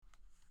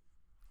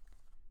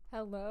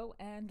Hello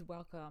and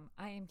welcome.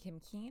 I am Kim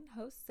Keen,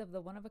 host of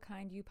the One of a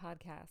Kind You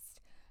podcast.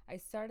 I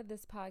started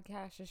this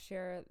podcast to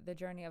share the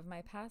journey of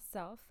my past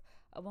self,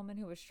 a woman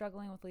who was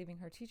struggling with leaving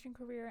her teaching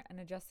career and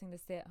adjusting to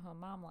stay-at-home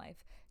mom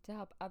life, to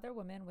help other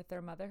women with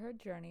their motherhood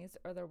journeys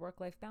or their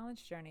work-life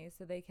balance journeys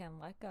so they can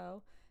let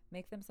go,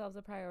 make themselves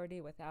a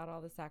priority without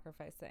all the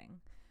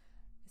sacrificing.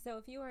 So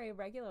if you are a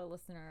regular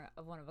listener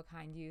of One of a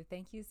Kind You,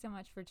 thank you so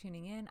much for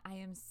tuning in. I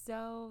am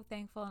so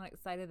thankful and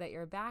excited that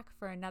you're back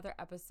for another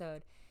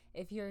episode.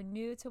 If you're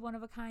new to One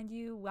of a Kind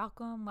You,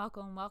 welcome,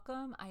 welcome,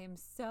 welcome. I am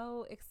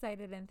so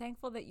excited and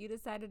thankful that you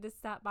decided to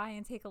stop by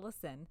and take a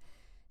listen.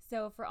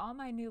 So for all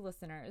my new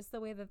listeners, the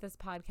way that this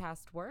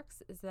podcast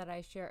works is that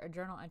I share a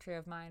journal entry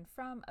of mine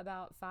from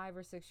about 5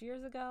 or 6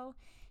 years ago,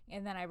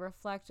 and then I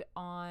reflect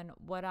on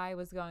what I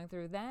was going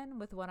through then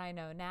with what I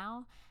know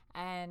now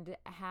and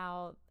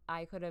how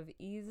I could have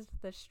eased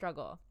the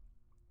struggle.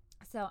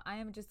 So I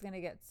am just going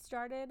to get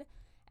started,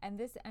 and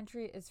this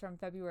entry is from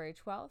February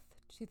 12th,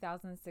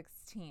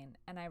 2016,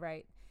 and I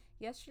write,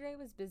 "Yesterday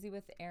was busy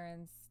with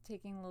errands,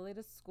 taking Lily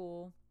to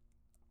school.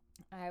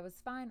 I was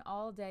fine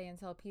all day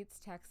until Pete's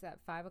text at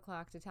 5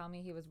 o'clock to tell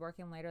me he was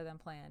working later than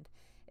planned.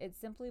 It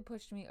simply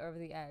pushed me over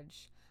the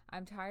edge.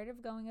 I'm tired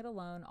of going it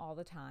alone all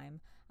the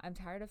time. I'm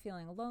tired of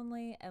feeling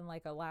lonely and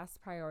like a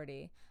last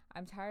priority.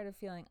 I'm tired of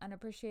feeling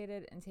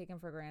unappreciated and taken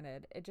for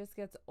granted. It just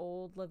gets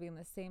old living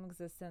the same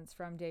existence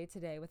from day to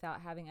day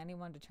without having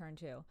anyone to turn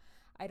to.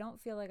 I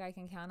don't feel like I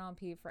can count on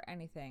Pete for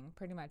anything,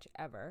 pretty much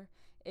ever.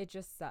 It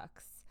just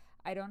sucks.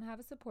 I don't have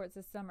a support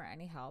system or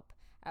any help.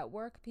 At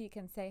work, Pete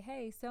can say,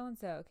 hey,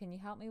 so-and-so, can you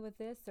help me with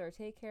this or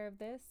take care of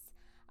this?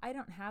 I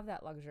don't have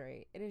that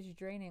luxury. It is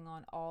draining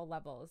on all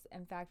levels.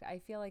 In fact, I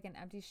feel like an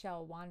empty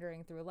shell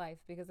wandering through life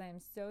because I am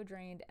so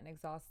drained and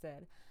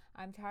exhausted.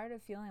 I'm tired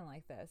of feeling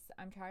like this.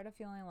 I'm tired of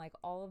feeling like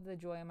all of the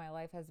joy in my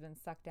life has been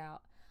sucked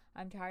out.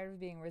 I'm tired of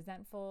being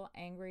resentful,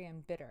 angry,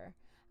 and bitter.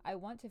 I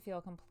want to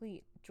feel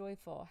complete,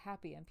 joyful,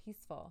 happy, and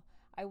peaceful.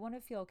 I want to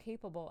feel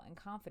capable and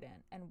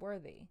confident and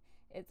worthy.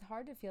 It's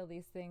hard to feel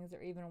these things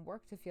or even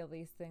work to feel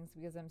these things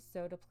because I'm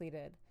so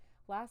depleted.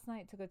 Last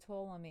night took a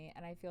toll on me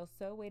and I feel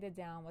so weighted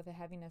down with a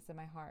heaviness in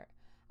my heart.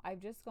 I've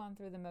just gone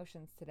through the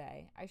motions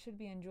today. I should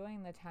be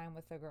enjoying the time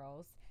with the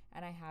girls,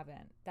 and I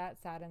haven't. That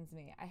saddens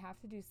me. I have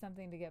to do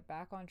something to get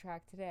back on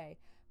track today,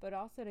 but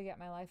also to get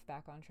my life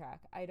back on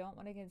track. I don't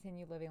want to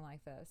continue living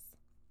like this."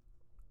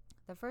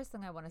 The first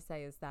thing I want to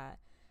say is that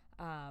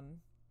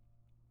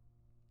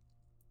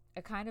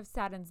it kind of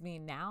saddens me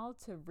now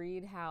to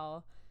read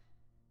how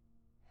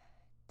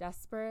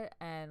desperate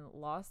and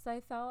lost I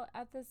felt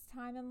at this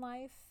time in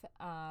life.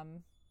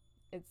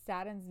 It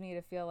saddens me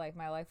to feel like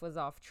my life was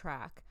off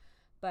track.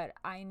 But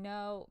I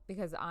know,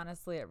 because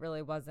honestly, it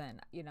really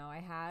wasn't. You know, I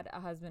had a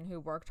husband who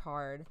worked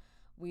hard.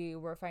 We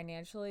were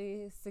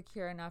financially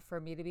secure enough for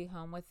me to be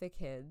home with the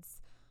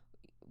kids.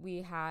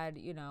 We had,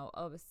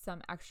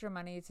 some extra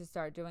money to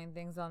start doing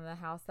things on the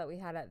house that we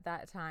had at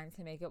that time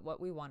to make it what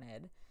we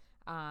wanted.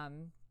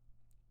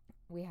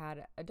 We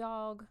had a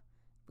dog.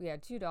 We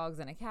had 2 dogs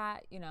and a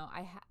cat.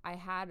 I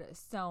had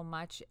so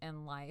much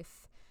in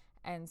life.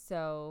 And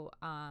so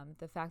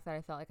the fact that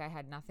I felt like I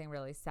had nothing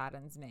really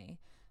saddens me.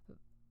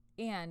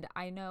 And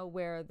I know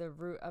where the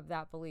root of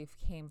that belief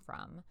came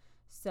from.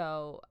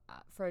 So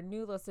for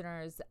new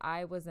listeners,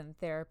 I was in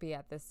therapy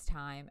at this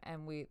time,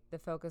 and the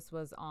focus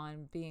was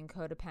on being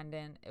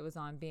codependent. It was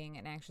on being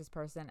an anxious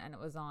person, and it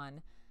was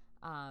on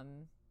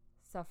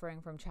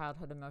suffering from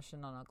childhood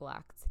emotional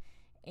neglect.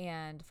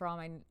 And for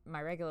all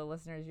my regular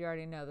listeners, you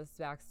already know this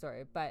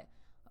backstory. But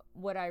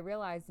what I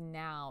realize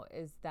now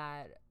is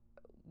that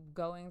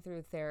going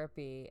through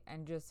therapy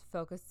and just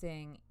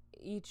focusing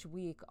each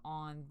week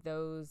on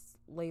those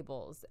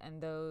labels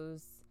and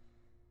those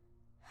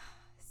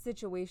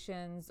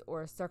situations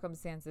or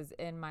circumstances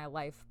in my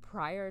life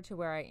prior to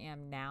where I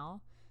am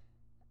now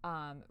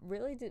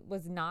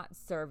was not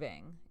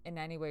serving in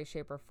any way,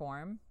 shape, or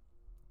form,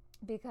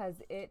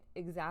 because it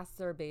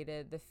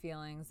exacerbated the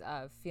feelings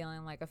of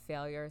feeling like a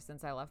failure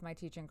since I left my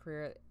teaching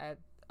career at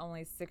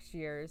only 6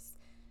 years.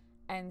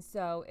 And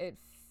so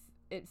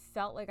it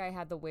felt like I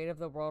had the weight of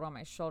the world on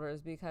my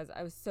shoulders because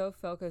I was so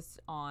focused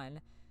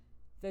on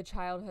the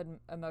childhood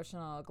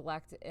emotional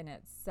neglect in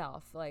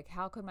itself. Like,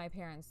 how could my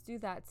parents do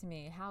that to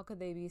me? How could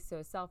they be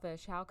so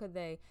selfish? How could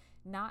they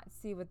not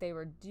see what they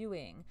were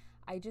doing?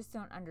 I just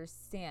don't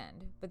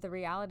understand. But the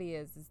reality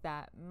is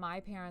that my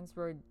parents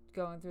were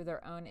going through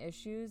their own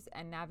issues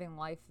and navigating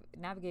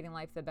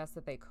life the best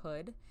that they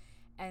could.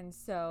 And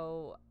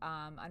so,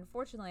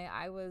 unfortunately,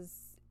 I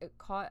was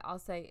caught, I'll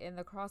say, in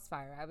the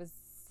crossfire. I was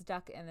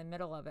stuck in the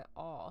middle of it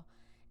all.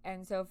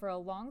 And so for a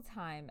long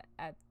time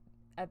at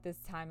this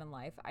time in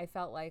life, I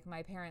felt like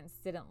my parents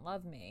didn't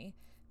love me,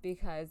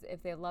 because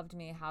if they loved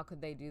me, how could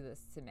they do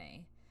this to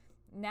me?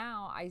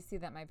 Now I see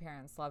that my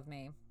parents love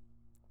me.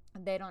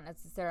 They don't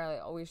necessarily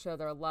always show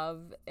their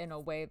love in a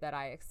way that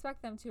I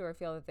expect them to or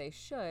feel that they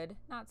should.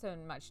 Not so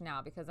much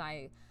now, because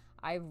I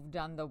I've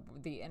done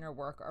the inner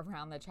work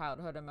around the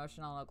childhood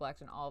emotional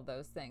neglect and all of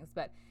those things.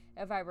 But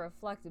if I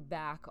reflect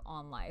back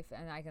on life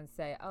and I can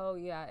say, oh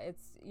yeah,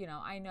 it's,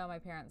 I know my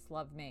parents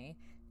loved me.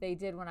 They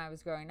did when I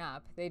was growing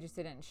up. They just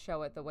didn't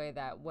show it the way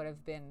that would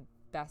have been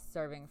best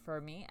serving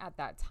for me at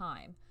that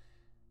time.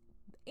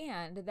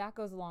 And that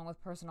goes along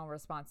with personal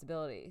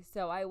responsibility.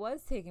 So I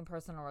was taking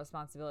personal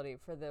responsibility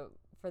for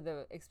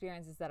the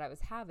experiences that I was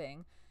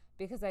having,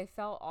 because I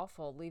felt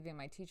awful leaving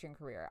my teaching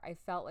career. I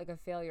felt like a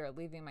failure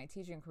leaving my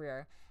teaching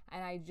career,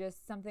 and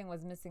something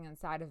was missing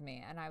inside of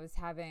me, and I was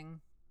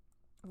having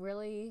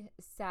really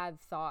sad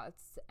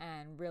thoughts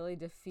and really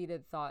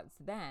defeated thoughts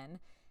then,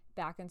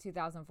 back in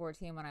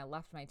 2014 when I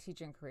left my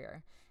teaching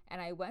career.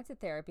 And I went to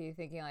therapy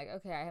thinking like,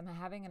 okay, I am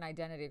having an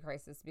identity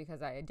crisis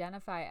because I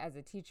identify as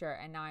a teacher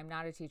and now I'm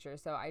not a teacher,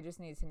 so I just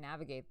need to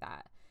navigate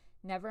that.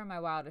 Never in my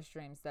wildest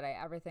dreams did I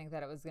ever think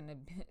that it was going to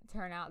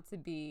turn out to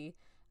be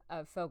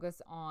a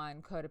focus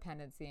on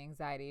codependency,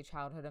 anxiety,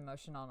 childhood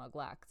emotional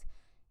neglect.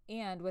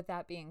 And with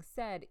that being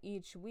said,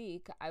 each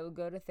week I would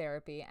go to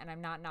therapy, and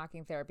I'm not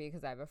knocking therapy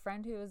because I have a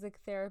friend who is a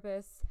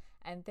therapist,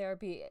 and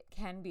therapy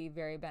can be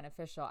very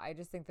beneficial. I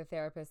just think the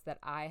therapist that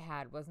I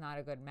had was not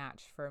a good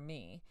match for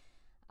me.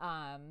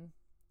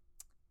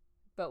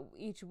 But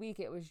each week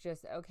it was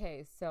just,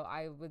 okay, so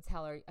I would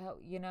tell her,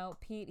 oh,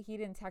 Pete, he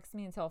didn't text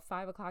me until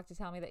 5 o'clock to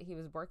tell me that he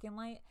was working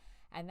late.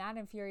 And that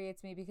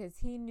infuriates me because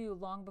he knew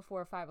long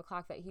before 5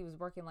 o'clock that he was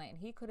working late, and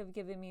he could have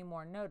given me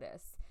more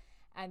notice.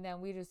 And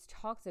then we just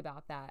talked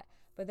about that.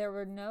 But there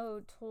were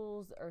no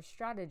tools or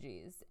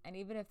strategies. And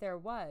even if there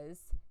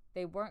was,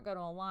 they weren't going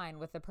to align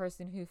with the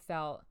person who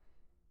felt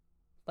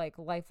like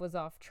life was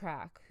off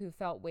track, who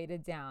felt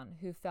weighted down,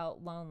 who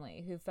felt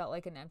lonely, who felt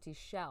like an empty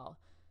shell.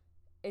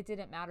 It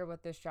didn't matter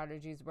what the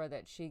strategies were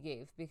that she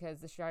gave, because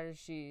the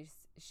strategies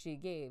she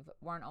gave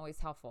weren't always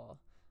helpful,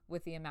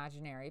 with the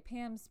imaginary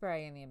Pam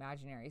spray and the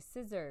imaginary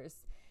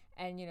scissors.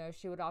 And,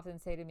 she would often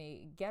say to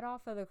me, get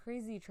off of the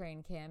crazy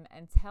train, Kim,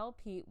 and tell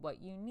Pete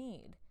what you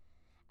need.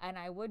 And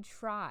I would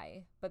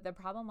try, but the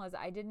problem was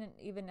I didn't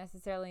even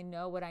necessarily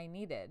know what I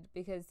needed,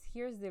 because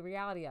here's the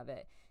reality of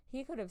it.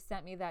 He could have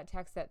sent me that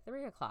text at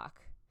 3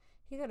 o'clock.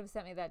 He could have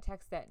sent me that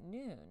text at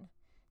noon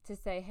to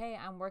say, hey,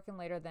 I'm working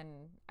later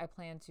than I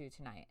planned to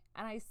tonight.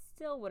 And I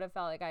still would have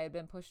felt like I had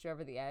been pushed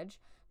over the edge,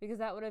 because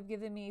that would have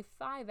given me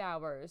 5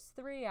 hours,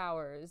 3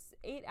 hours,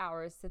 8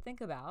 hours to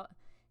think about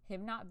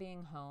him not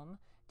being home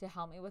to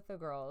help me with the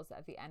girls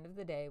at the end of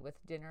the day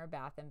with dinner,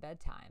 bath, and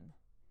bedtime.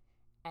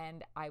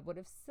 And I would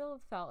have still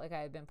felt like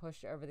I had been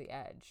pushed over the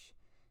edge.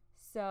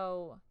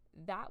 So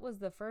that was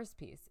the first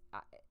piece.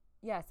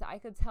 Yes, I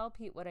could tell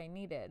Pete what I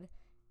needed,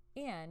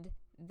 and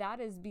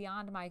that is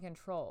beyond my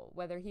control,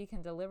 whether he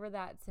can deliver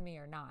that to me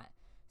or not.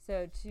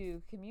 So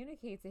to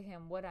communicate to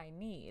him what I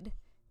need,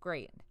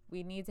 great.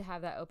 We need to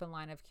have that open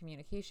line of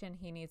communication.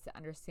 He needs to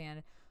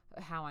understand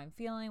how I'm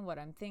feeling, what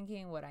I'm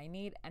thinking, what I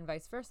need, and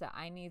vice versa.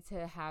 I need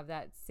to have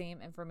that same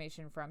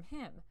information from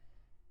him.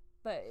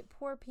 But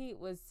poor Pete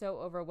was so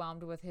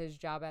overwhelmed with his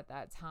job at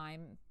that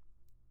time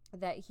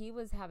that he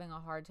was having a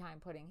hard time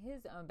putting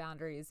his own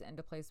boundaries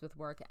into place with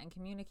work and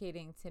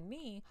communicating to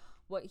me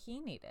what he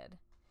needed.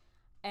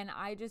 And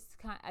I just,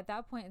 at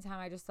that point in time,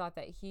 I just thought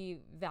that he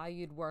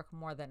valued work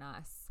more than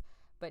us.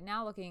 But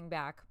now looking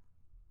back,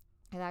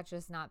 that's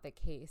just not the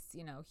case.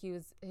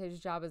 His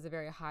job is a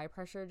very high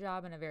pressure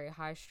job and a very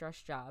high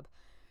stress job.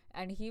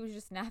 And he was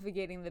just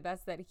navigating the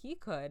best that he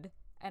could.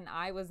 And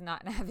I was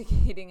not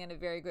navigating in a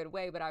very good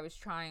way, but I was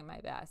trying my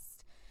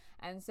best.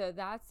 And so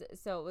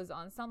it was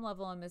on some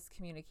level a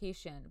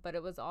miscommunication, but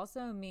it was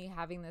also me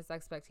having this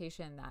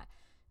expectation that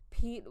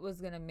Pete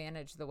was going to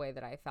manage the way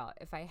that I felt.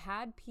 If I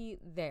had Pete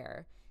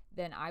there,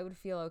 then I would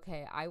feel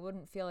okay. I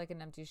wouldn't feel like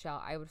an empty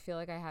shell. I would feel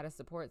like I had a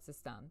support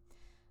system.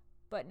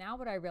 But now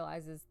what I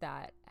realize is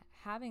that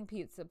having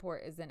Pete's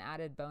support is an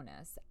added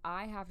bonus.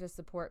 I have to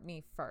support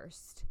me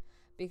first,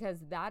 because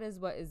that is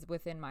what is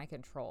within my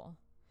control.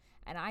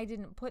 And I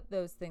didn't put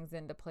those things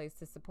into place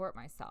to support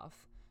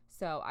myself.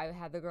 So I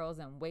had the girls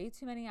in way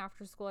too many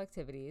after school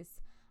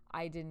activities.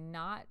 I did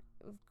not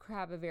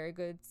have a very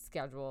good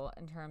schedule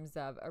in terms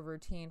of a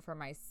routine for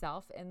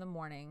myself in the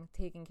morning,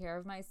 taking care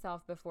of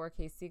myself before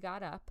Casey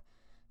got up.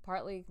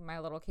 Partly my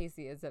little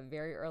Casey is a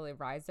very early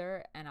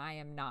riser and I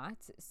am not.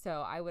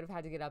 So I would have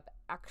had to get up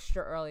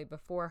extra early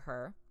before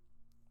her.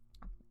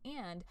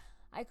 And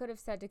I could have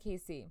said to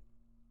Casey,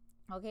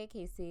 okay,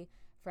 Casey,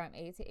 from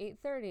 8 to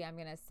 8:30, I'm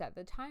going to set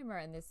the timer,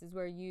 and this is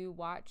where you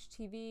watch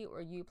TV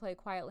or you play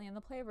quietly in the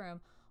playroom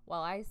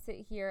while I sit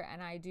here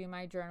and I do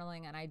my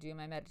journaling and I do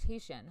my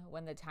meditation.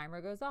 When the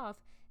timer goes off,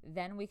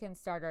 then we can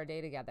start our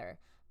day together.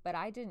 But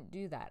I didn't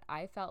do that.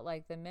 I felt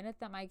like the minute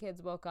that my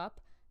kids woke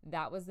up,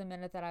 that was the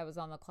minute that I was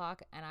on the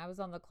clock, and I was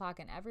on the clock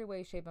in every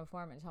way, shape, and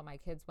form until my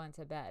kids went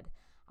to bed.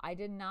 I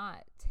did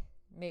not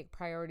make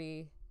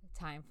priority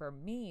time for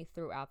me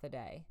throughout the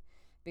day.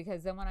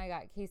 Because then when I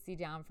got Casey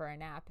down for a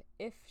nap,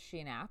 if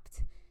she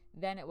napped,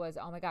 then it was,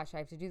 oh my gosh, I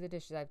have to do the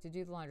dishes, I have to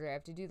do the laundry, I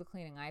have to do the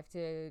cleaning, I have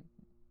to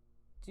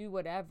do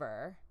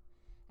whatever.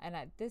 And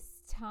at this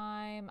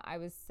time, I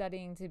was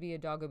studying to be a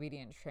dog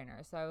obedience trainer.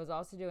 So I was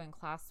also doing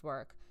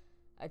classwork,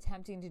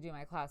 attempting to do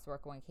my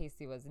classwork when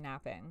Casey was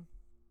napping.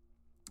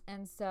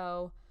 And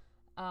so,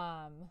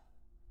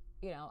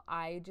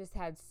 I just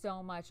had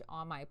so much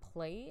on my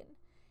plate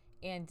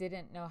and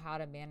didn't know how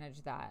to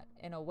manage that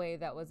in a way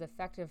that was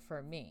effective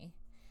for me.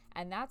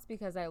 And that's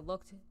because I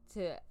looked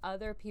to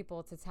other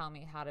people to tell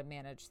me how to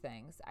manage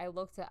things. I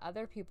looked to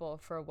other people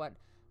for what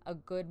a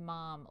good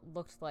mom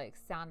looked like,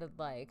 sounded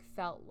like,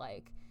 felt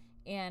like.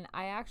 And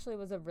I actually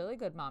was a really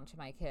good mom to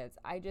my kids.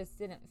 I just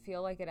didn't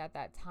feel like it at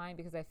that time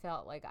because I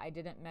felt like I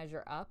didn't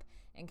measure up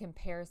in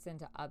comparison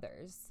to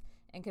others,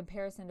 in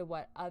comparison to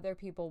what other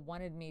people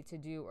wanted me to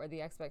do or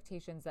the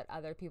expectations that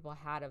other people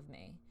had of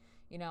me.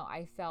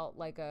 I felt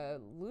like a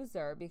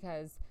loser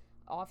because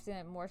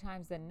often, more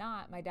times than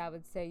not, my dad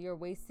would say, "You're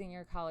wasting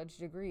your college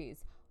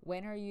degrees.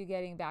 When are you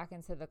getting back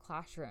into the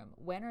classroom?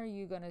 When are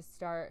you going to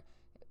start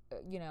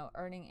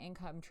earning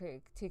income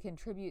to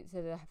contribute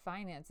to the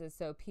finances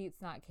so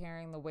Pete's not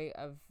carrying the weight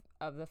of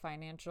the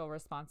financial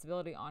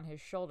responsibility on his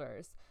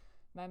shoulders?"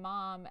 My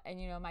mom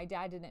and my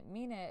dad didn't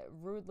mean it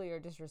rudely or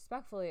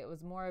disrespectfully. It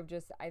was more of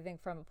just, I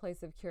think, from a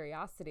place of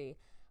curiosity.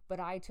 But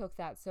I took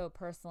that so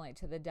personally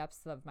to the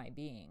depths of my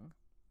being.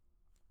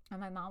 And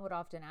my mom would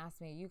often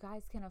ask me, "You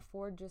guys can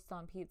afford just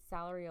on Pete's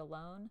salary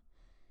alone?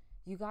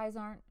 You guys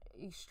aren't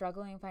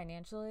struggling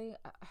financially?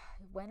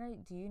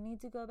 Do you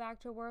need to go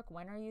back to work?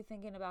 When are you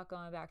thinking about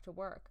going back to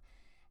work?"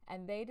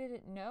 And they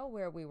didn't know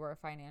where we were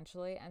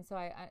financially. And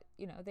so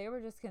they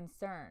were just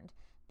concerned.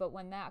 But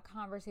when that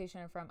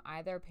conversation from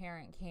either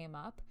parent came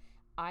up,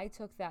 I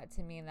took that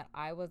to mean that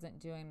I wasn't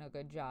doing a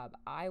good job.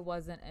 I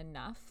wasn't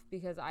enough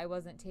because I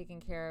wasn't taking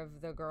care of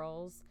the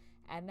girls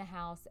and the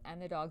house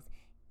and the dogs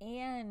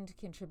and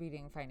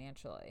contributing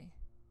financially.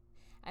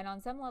 And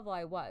on some level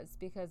I was,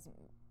 because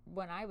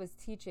when I was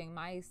teaching,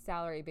 my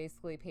salary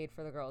basically paid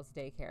for the girls'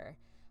 daycare.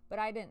 But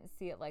I didn't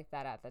see it like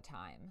that at the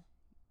time,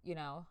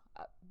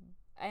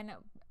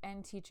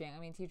 and teaching. I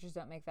mean, teachers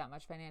don't make that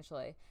much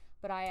financially.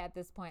 But I, at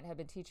this point, had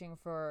been teaching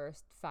for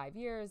 5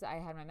 years. I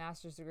had my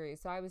master's degree.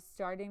 So I was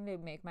starting to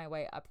make my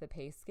way up the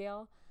pay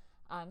scale.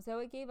 So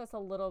it gave us a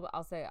little,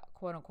 I'll say,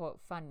 quote unquote,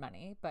 fun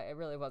money, but it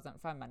really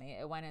wasn't fun money.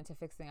 It went into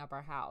fixing up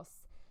our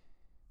house.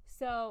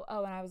 So,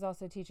 and I was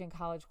also teaching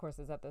college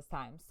courses at this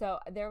time. So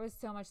there was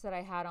so much that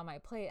I had on my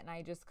plate and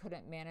I just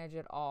couldn't manage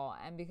it all.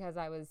 And because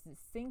I was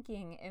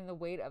sinking in the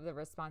weight of the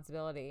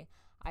responsibility,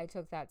 I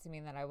took that to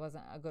mean that I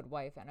wasn't a good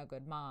wife and a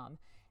good mom.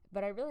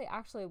 But I really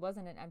actually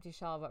wasn't an empty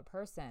shell of a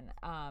person.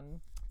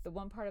 The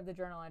one part of the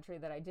journal entry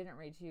that I didn't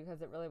read to you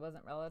because it really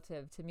wasn't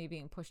relative to me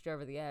being pushed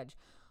over the edge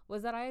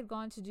was that I had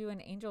gone to do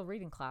an angel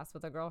reading class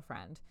with a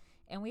girlfriend.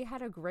 And we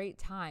had a great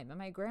time. And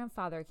my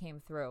grandfather came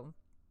through.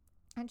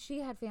 And she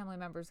had family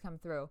members come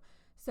through.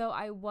 So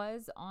I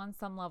was on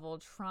some level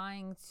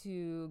trying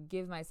to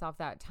give myself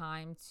that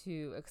time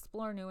to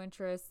explore new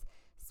interests,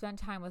 spend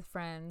time with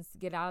friends,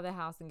 get out of the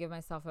house and give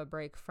myself a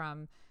break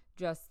from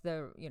just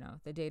the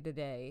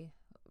day-to-day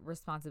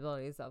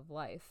responsibilities of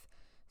life.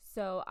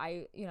 So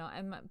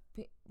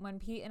when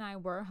Pete and I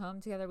were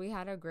home together, we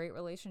had a great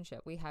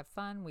relationship. We had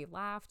fun. We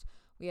laughed.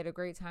 We had a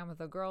great time with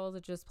the girls,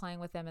 just playing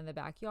with them in the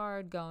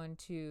backyard, going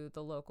to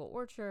the local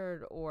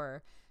orchard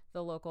or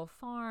the local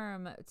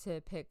farm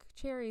to pick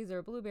cherries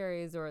or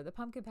blueberries or the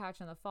pumpkin patch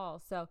in the fall.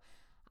 So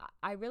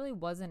I really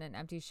wasn't an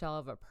empty shell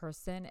of a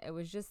person. It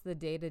was just the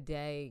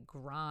day-to-day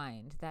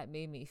grind that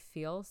made me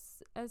feel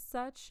as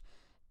such,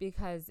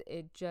 because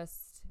it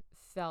just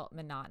felt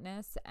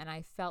monotonous and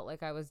I felt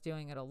like I was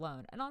doing it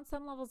alone. And on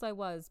some levels I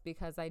was,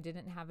 because I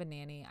didn't have a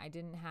nanny. I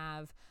didn't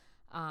have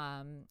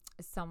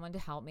someone to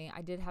help me.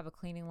 I did have a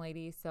cleaning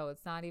lady, so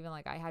it's not even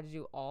like I had to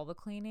do all the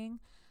cleaning.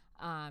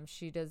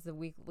 She does the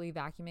weekly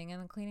vacuuming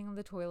and the cleaning of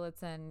the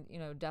toilets and,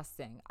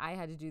 dusting. I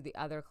had to do the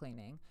other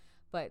cleaning.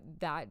 But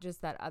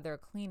that other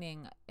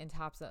cleaning on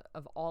top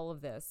of all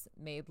of this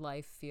made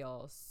life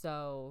feel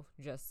so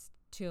just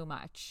too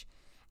much.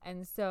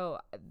 And so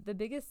the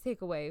biggest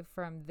takeaway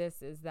from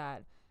this is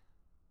that,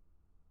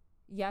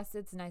 yes,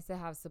 it's nice to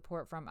have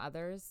support from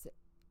others,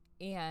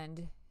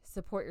 and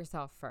support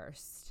yourself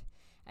first.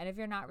 And if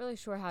you're not really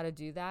sure how to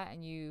do that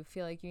and you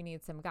feel like you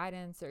need some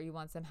guidance or you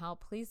want some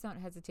help, please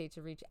don't hesitate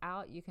to reach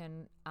out. You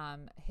can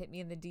hit me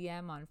in the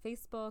DM on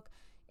Facebook,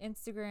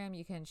 Instagram.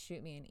 You can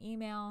shoot me an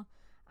email.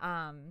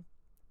 And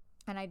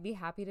I'd be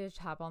happy to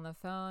hop on the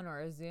phone or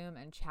a Zoom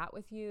and chat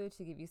with you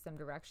to give you some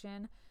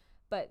direction.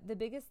 But the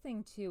biggest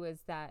thing too is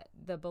that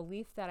the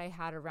belief that I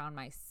had around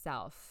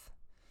myself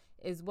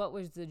is what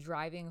was the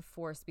driving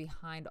force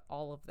behind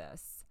all of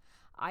this.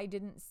 I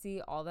didn't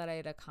see all that I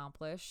had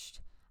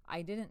accomplished.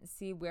 I didn't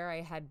see where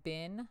I had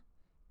been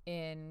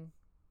in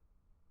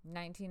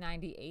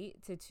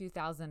 1998 to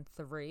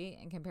 2003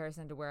 in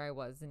comparison to where I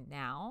was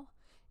now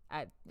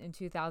in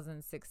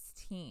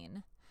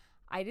 2016.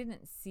 I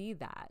didn't see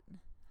that.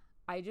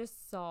 I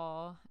just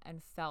saw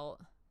and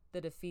felt the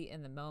defeat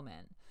in the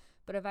moment.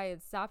 But if I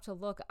had stopped to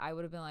look, I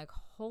would have been like,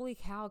 holy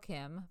cow,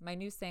 Kim. My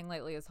new saying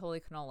lately is holy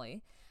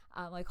cannoli.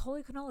 Like,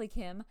 holy cannoli,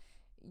 Kim,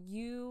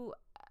 you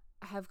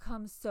have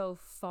come so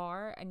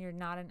far and you're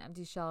not an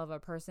empty shell of a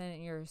person,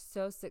 and you're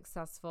so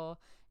successful,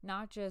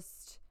 not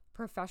just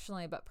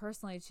professionally, but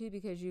personally too,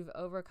 because you've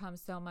overcome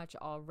so much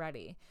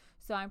already.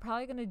 So I'm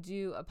probably going to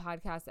do a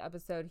podcast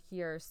episode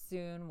here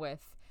soon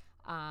with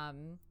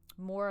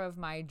more of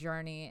my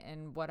journey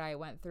and what I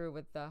went through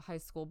with the high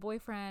school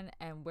boyfriend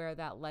and where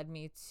that led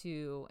me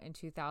to in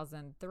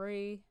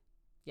 2003.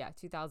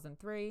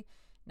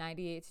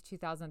 98 to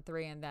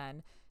 2003, and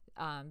then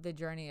the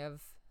journey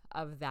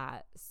of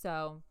that.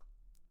 So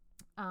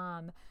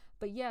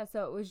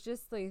so it was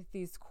just like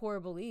these core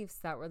beliefs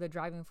that were the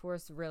driving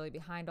force really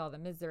behind all the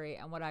misery.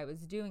 And what I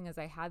was doing is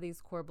I had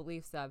these core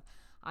beliefs of,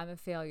 I'm a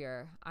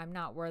failure, I'm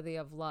not worthy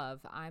of love,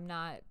 I'm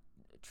not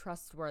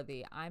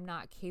trustworthy, I'm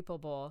not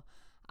capable,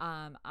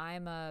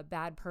 I'm a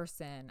bad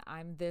person,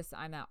 I'm this,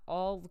 I'm that,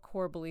 all the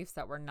core beliefs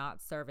that were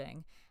not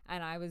serving.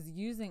 And I was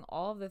using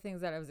all of the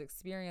things that I was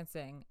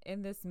experiencing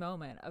in this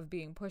moment of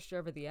being pushed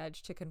over the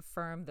edge to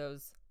confirm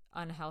those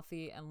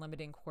unhealthy and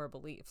limiting core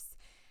beliefs.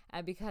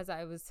 And because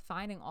I was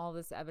finding all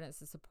this evidence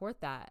to support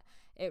that,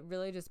 it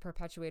really just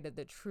perpetuated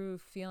the true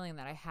feeling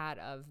that I had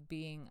of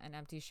being an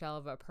empty shell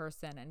of a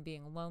person and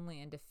being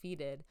lonely and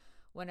defeated.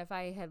 When if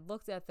I had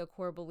looked at the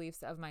core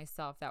beliefs of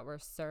myself that were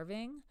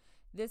serving,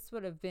 this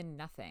would have been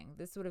nothing.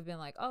 This would have been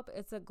like, oh,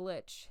 it's a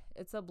glitch.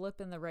 It's a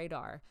blip in the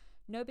radar.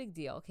 No big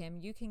deal, Kim.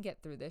 You can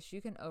get through this.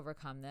 You can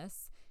overcome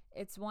this.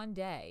 It's one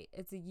day.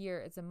 It's a year.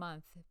 It's a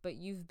month. But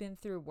you've been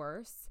through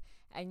worse.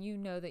 And you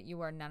know that you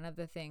are none of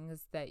the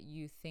things that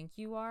you think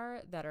you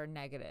are that are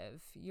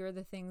negative. You're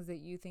the things that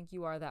you think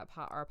you are that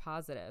are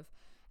positive.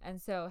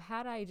 And so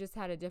had I just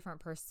had a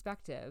different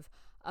perspective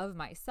of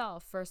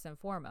myself, first and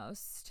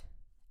foremost,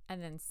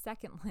 and then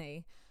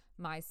secondly,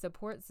 my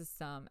support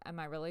system and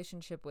my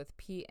relationship with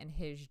Pete and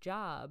his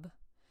job,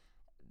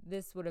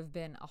 this would have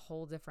been a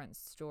whole different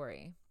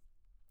story.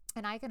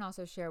 And I can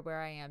also share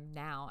where I am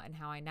now and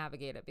how I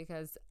navigate it,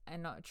 because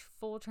in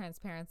full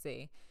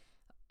transparency,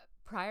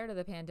 prior to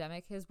the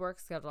pandemic, his work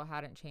schedule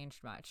hadn't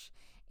changed much.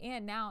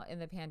 And now in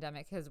the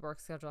pandemic, his work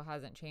schedule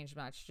hasn't changed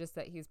much, just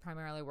that he's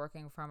primarily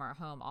working from our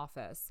home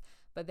office.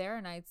 But there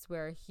are nights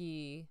where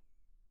he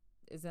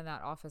is in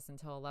that office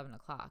until 11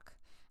 o'clock,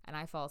 and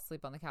I fall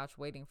asleep on the couch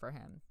waiting for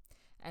him.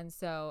 And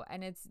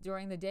it's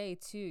during the day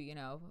too,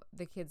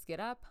 the kids get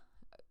up,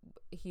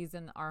 he's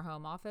in our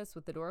home office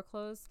with the door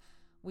closed.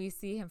 We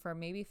see him for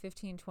maybe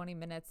 15, 20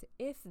 minutes,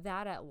 if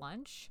that, at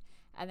lunch.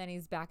 And then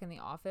he's back in the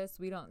office.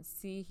 We don't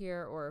see,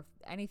 hear, or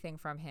anything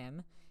from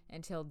him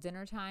until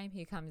dinner time.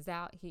 He comes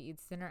out, he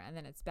eats dinner, and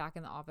then it's back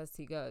in the office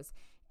he goes.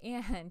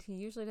 And he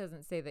usually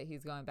doesn't say that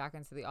he's going back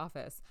into the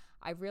office.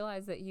 I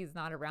realize that he's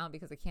not around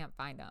because I can't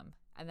find him.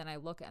 And then I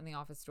look and the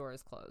office door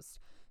is closed.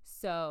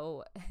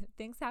 So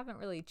things haven't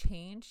really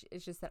changed.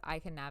 It's just that I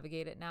can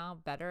navigate it now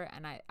better.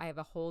 And I have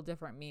a whole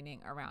different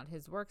meaning around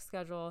his work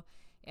schedule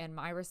and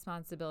my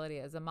responsibility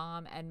as a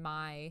mom and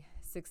my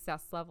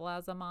success level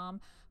as a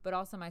mom, but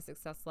also my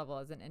success level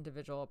as an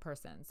individual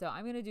person. So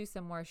I'm going to do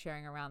some more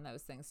sharing around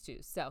those things too.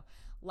 So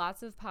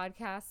lots of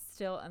podcasts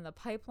still in the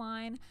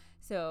pipeline.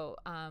 So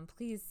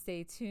please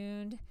stay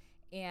tuned.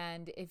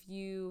 And if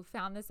you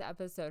found this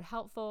episode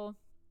helpful,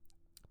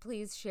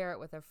 please share it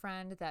with a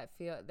friend that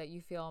you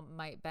feel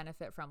might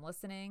benefit from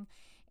listening.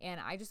 And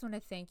I just want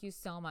to thank you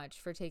so much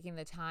for taking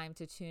the time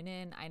to tune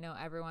in. I know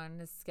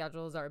everyone's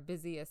schedules are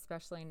busy,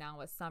 especially now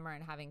with summer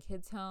and having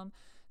kids home.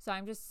 So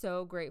I'm just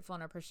so grateful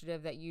and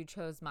appreciative that you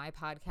chose my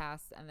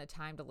podcast and the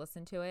time to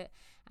listen to it.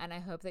 And I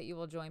hope that you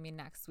will join me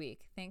next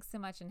week. Thanks so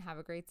much and have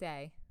a great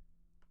day.